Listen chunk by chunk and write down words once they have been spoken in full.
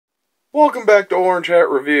Welcome back to Orange Hat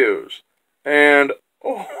Reviews. And,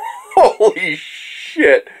 oh, holy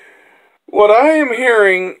shit. What I am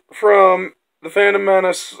hearing from the Phantom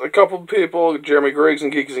Menace, a couple of people, Jeremy Griggs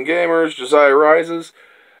and Geeks and Gamers, Josiah Rises,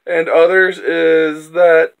 and others, is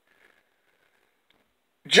that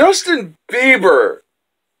Justin Bieber,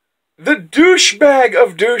 the douchebag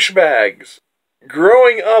of douchebags,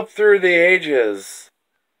 growing up through the ages,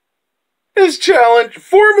 is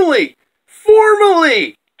formally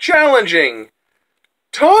challenging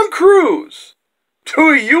Tom Cruise to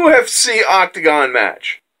a UFC octagon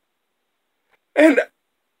match. And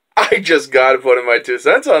I just gotta put in my 2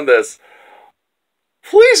 cents on this.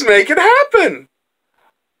 Please make it happen.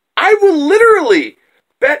 I will literally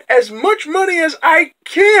bet as much money as I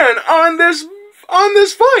can on this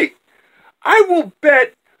fight. I will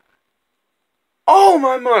bet all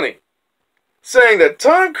my money saying that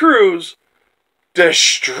Tom Cruise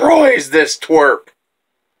destroys this twerp.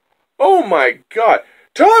 Oh my god.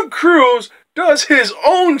 Tom Cruise does his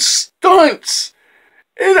own stunts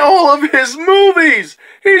in all of his movies.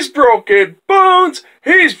 He's broken bones.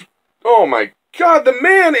 Oh my god, the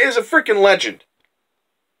man is a freaking legend.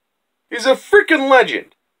 He's a freaking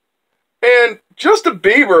legend. And Justin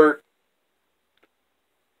Bieber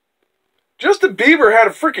had a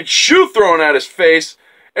freaking shoe thrown at his face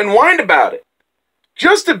and whined about it.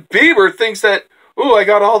 Justin Bieber thinks that, ooh, I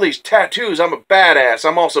got all these tattoos, I'm a badass,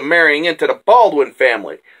 I'm also marrying into the Baldwin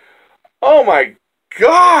family. Oh my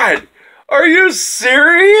god! Are you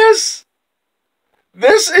serious?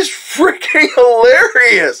 This is freaking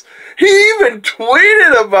hilarious! He even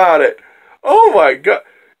tweeted about it! Oh my god.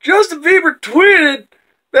 Justin Bieber tweeted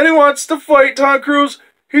that he wants to fight Tom Cruise.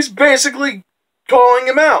 He's basically calling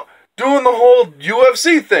him out, doing the whole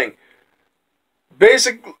UFC thing.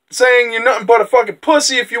 Basically saying you're nothing but a fucking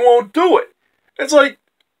pussy if you won't do it. It's like,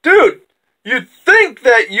 dude, you'd think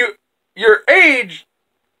that your age,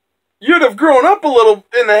 you'd have grown up a little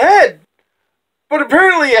in the head, but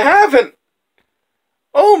apparently you haven't.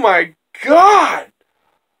 Oh my god.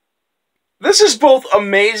 This is both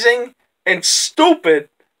amazing and stupid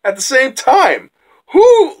at the same time.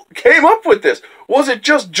 Who came up with this? Was it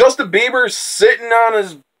just Justin Bieber sitting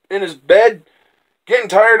in his bed, getting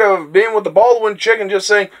tired of being with the Baldwin chick and just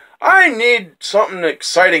saying, I need something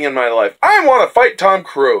exciting in my life. I want to fight Tom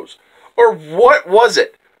Cruise. Or what was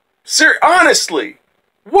it? Honestly,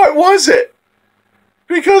 what was it?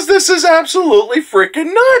 Because this is absolutely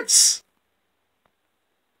freaking nuts.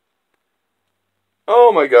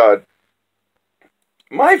 Oh my god.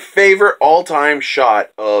 My favorite all-time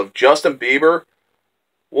shot of Justin Bieber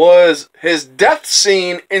was his death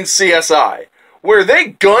scene in CSI, where they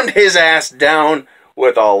gunned his ass down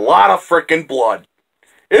with a lot of freaking blood.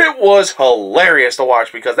 It was hilarious to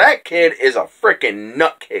watch because that kid is a freaking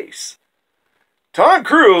nutcase. Tom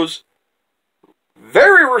Cruise,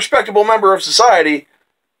 very respectable member of society,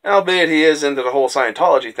 albeit he is into the whole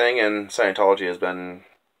Scientology thing, and Scientology has been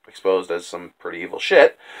exposed as some pretty evil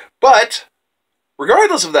shit. But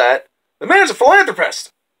regardless of that, the man is a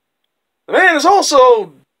philanthropist. The man is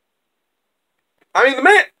also,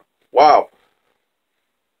 wow.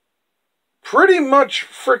 Pretty much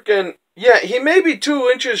freaking, yeah, he may be 2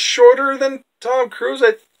 inches shorter than Tom Cruise,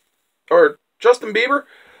 or Justin Bieber,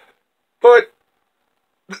 but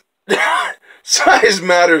size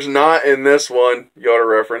matters not in this one, Yoda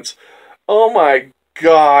reference. Oh my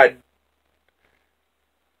god.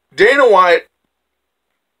 Dana White,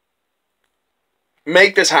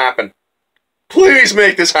 make this happen. Please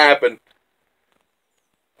make this happen.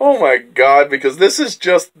 Oh my god, because this is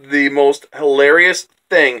just the most hilarious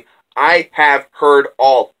thing I have heard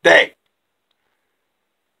all day.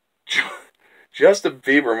 Justin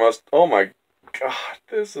Bieber must, oh my god,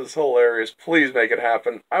 this is hilarious. Please make it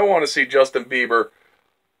happen. I want to see Justin Bieber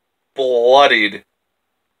bloodied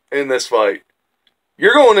in this fight.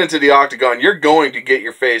 You're going into the octagon. You're going to get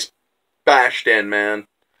your face bashed in, man.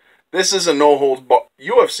 This is a no-holds-barred.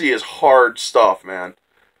 UFC is hard stuff, man.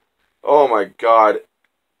 Oh my god.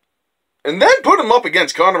 And then put him up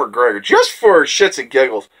against Conor McGregor, just for shits and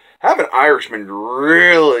giggles. Have an Irishman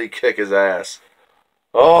really kick his ass.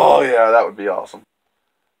 Oh yeah, that would be awesome.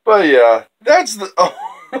 But yeah, that's the... Oh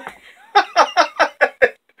my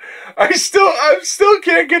god. I still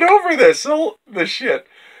can't get over this shit.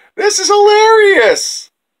 This is hilarious.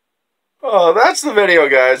 Oh, that's the video,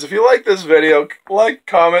 guys. If you like this video, like,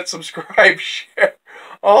 comment, subscribe, share,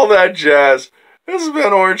 all that jazz. This has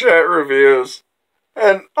been Orange Hat Reviews.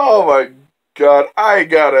 And, oh my god,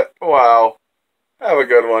 wow. Have a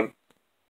good one.